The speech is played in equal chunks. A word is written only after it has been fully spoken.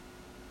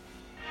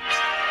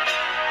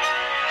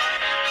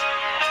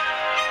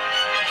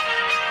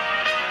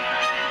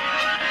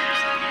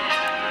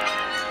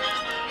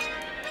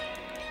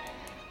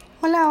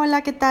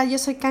Hola, ¿qué tal? Yo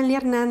soy Canly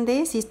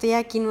Hernández y estoy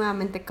aquí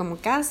nuevamente como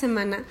cada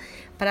semana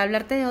para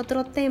hablarte de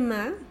otro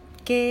tema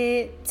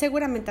que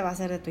seguramente va a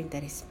ser de tu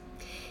interés.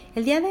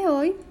 El día de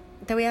hoy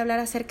te voy a hablar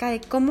acerca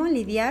de cómo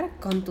lidiar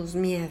con tus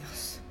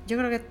miedos. Yo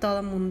creo que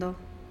todo mundo,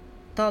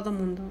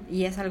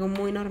 y es algo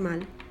muy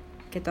normal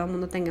que todo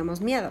mundo tengamos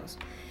miedos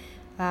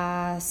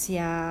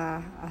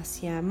hacia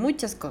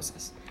muchas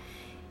cosas.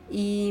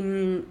 Y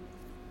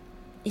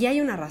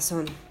hay una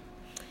razón.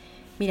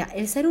 Mira,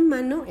 el ser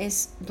humano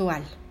es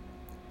dual.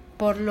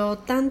 Por lo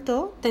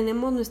tanto,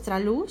 tenemos nuestra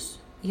luz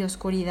y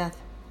oscuridad.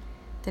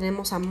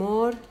 Tenemos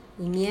amor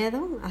y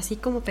miedo, así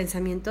como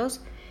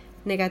pensamientos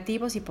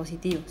negativos y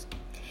positivos.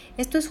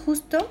 Esto es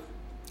justo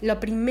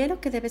lo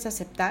primero que debes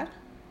aceptar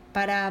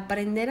para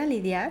aprender a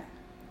lidiar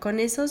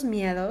con esos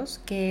miedos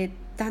que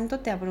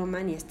tanto te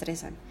abruman y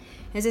estresan.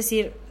 Es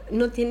decir,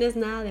 no tienes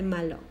nada de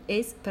malo,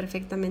 es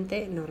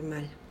perfectamente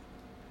normal.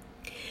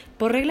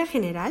 Por regla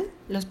general,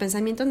 los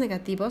pensamientos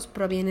negativos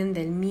provienen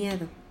del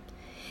miedo.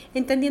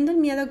 Entendiendo el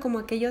miedo como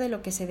aquello de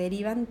lo que se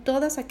derivan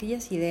todas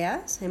aquellas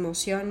ideas,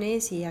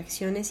 emociones y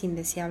acciones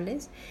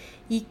indeseables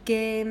y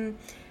que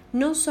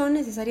no son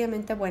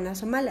necesariamente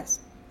buenas o malas,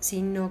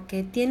 sino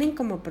que tienen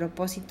como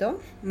propósito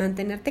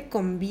mantenerte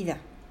con vida.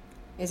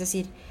 Es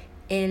decir,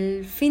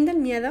 el fin del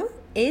miedo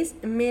es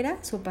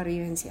mera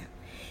supervivencia.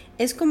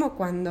 Es como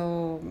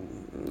cuando,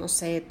 no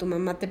sé, tu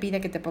mamá te pide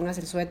que te pongas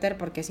el suéter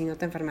porque si no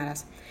te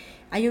enfermarás.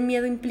 Hay un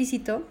miedo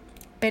implícito,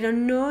 pero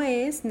no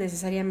es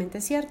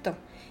necesariamente cierto.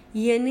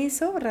 Y en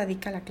eso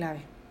radica la clave.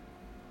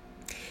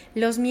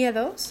 Los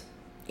miedos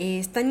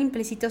están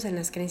implícitos en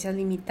las creencias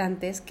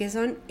limitantes, que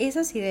son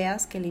esas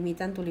ideas que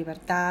limitan tu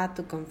libertad,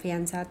 tu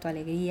confianza, tu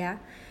alegría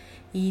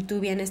y tu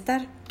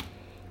bienestar.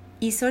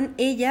 Y son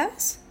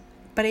ellas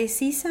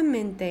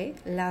precisamente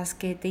las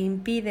que te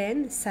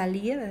impiden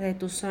salir de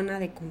tu zona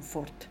de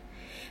confort.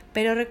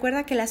 Pero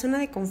recuerda que la zona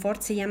de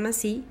confort se llama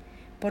así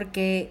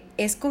porque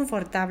es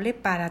confortable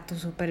para tu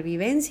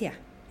supervivencia,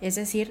 es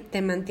decir,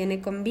 te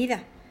mantiene con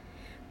vida.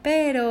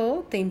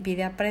 Pero te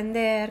impide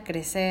aprender,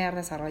 crecer,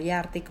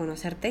 desarrollarte y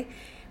conocerte.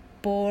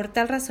 Por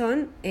tal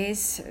razón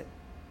es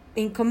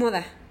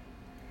incómoda.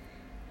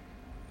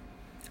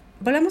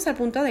 Volvemos al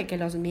punto de que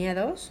los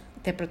miedos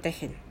te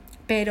protegen,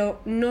 pero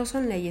no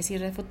son leyes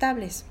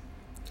irrefutables.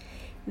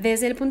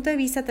 Desde el punto de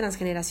vista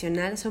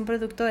transgeneracional, son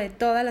producto de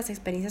todas las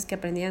experiencias que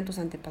aprendieron tus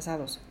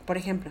antepasados. Por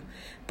ejemplo,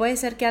 puede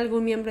ser que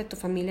algún miembro de tu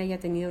familia haya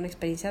tenido una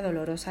experiencia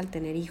dolorosa al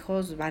tener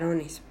hijos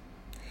varones.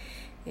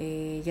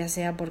 Ya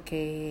sea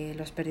porque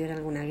los perdió en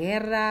alguna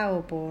guerra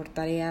o por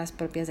tareas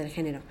propias del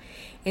género.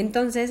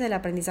 Entonces el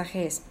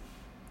aprendizaje es: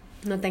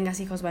 no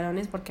tengas hijos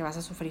varones porque vas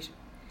a sufrir.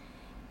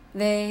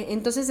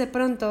 Entonces de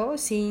pronto,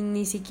 sin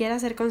ni siquiera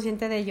ser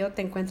consciente de ello,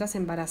 te encuentras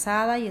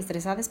embarazada y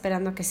estresada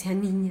esperando que sea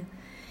niña.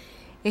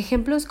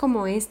 Ejemplos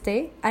como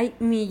este hay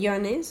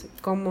millones,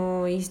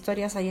 como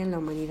historias hay en la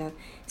humanidad.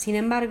 Sin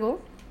embargo,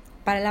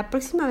 para la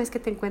próxima vez que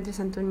te encuentres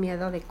ante un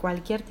miedo de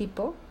cualquier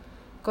tipo,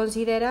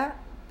 considera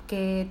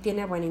que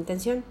tiene buena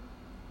intención.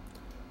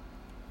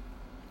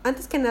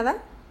 Antes que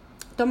nada,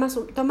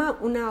 toma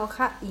una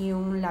hoja y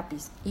un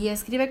lápiz y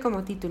escribe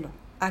como título: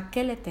 ¿a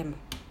qué le temo?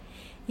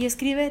 Y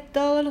escribe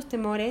todos los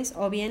temores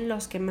o bien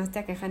los que más te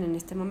aquejan en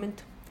este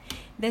momento.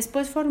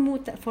 Después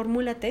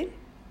formúlate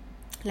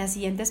las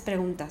siguientes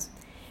preguntas.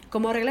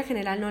 Como regla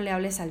general, no le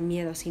hables al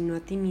miedo, sino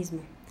a ti mismo.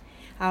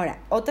 Ahora,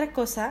 otra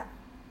cosa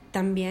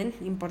también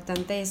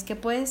importante es que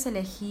puedes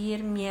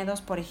elegir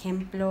miedos, por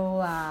ejemplo,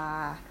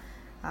 a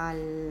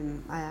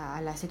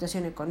la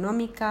situación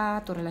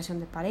económica, tu relación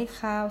de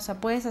pareja, o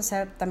sea, puedes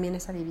hacer también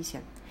esa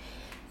división.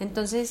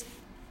 Entonces,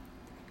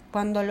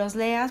 cuando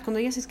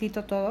hayas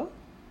escrito todo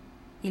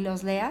y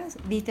los leas,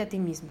 dite a ti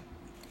mismo: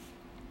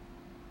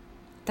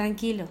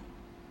 tranquilo,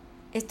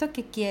 esto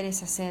que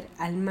quieres hacer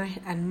al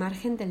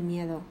margen del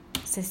miedo,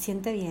 ¿se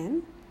siente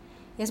bien?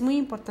 Es muy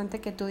importante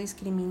que tú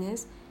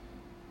discrimines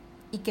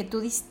y que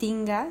tú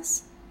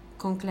distingas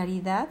con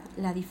claridad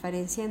la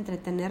diferencia entre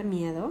tener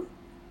miedo,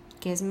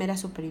 que es mera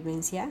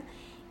supervivencia,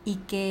 y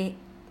que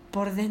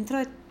por dentro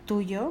de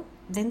tuyo,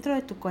 dentro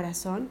de tu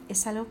corazón,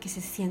 es algo que se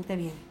siente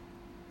bien.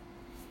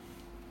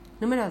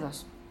 Número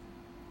 2.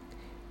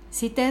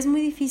 Si te es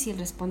muy difícil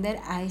responder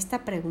a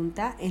esta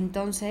pregunta,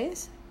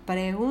 entonces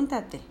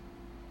pregúntate: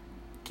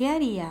 ¿qué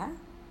haría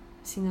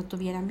si no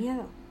tuviera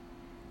miedo?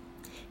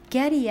 ¿Qué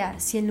haría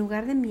si en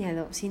lugar de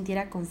miedo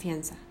sintiera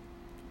confianza?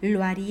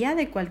 ¿Lo haría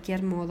de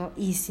cualquier modo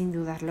y sin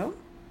dudarlo?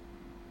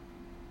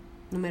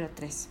 Número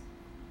 3.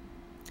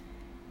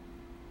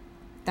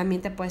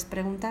 También te puedes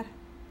preguntar: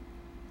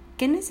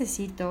 ¿qué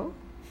necesito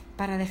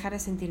para dejar de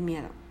sentir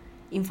miedo?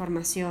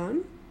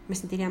 ¿Información? ¿Me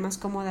sentiría más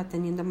cómoda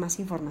teniendo más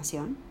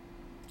información?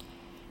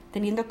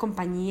 ¿Teniendo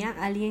compañía?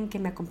 ¿Alguien que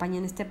me acompañe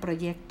en este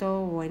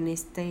proyecto o en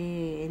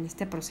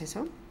este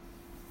proceso?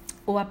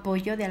 ¿O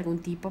apoyo de algún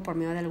tipo por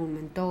medio de algún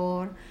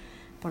mentor,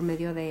 por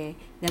medio de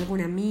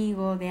algún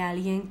amigo, de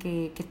alguien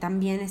que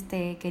también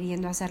esté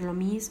queriendo hacer lo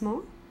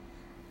mismo?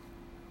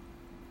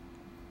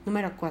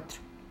 Número 4.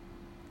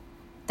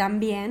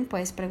 También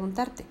puedes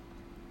preguntarte: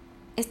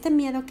 ¿este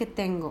miedo que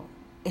tengo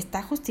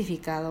está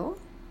justificado?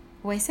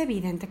 o es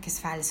evidente que es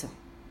falso.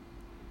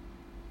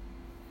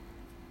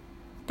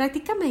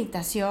 Practica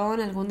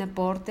meditación, algún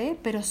deporte,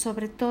 pero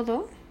sobre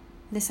todo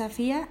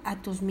desafía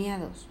a tus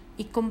miedos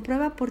y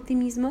comprueba por ti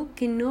mismo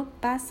que no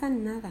pasa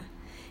nada,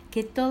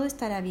 que todo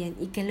estará bien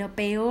y que lo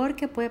peor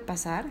que puede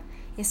pasar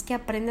es que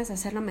aprendas a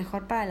hacerlo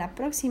mejor para la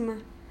próxima.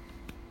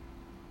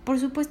 Por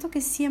supuesto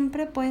que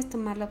siempre puedes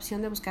tomar la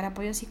opción de buscar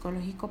apoyo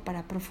psicológico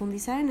para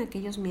profundizar en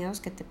aquellos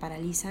miedos que te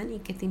paralizan y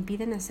que te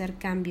impiden hacer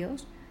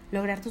cambios,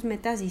 lograr tus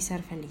metas y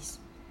ser feliz.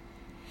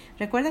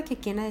 Recuerda que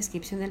aquí en la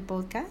descripción del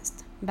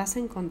podcast vas a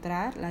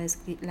encontrar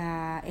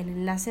el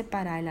enlace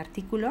para el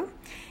artículo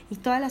y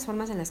todas las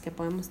formas en las que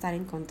podemos estar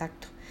en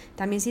contacto.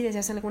 También si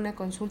deseas alguna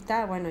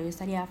consulta, bueno, yo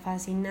estaría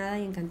fascinada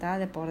y encantada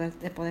de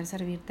poder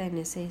servirte en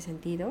ese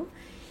sentido.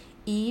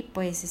 Y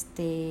pues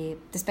te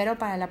espero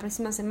para la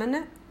próxima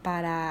semana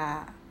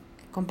para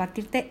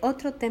compartirte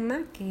otro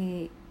tema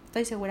que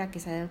estoy segura que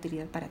será de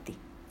utilidad para ti.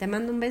 Te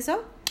mando un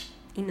beso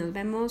y nos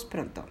vemos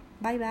pronto.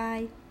 Bye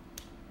bye.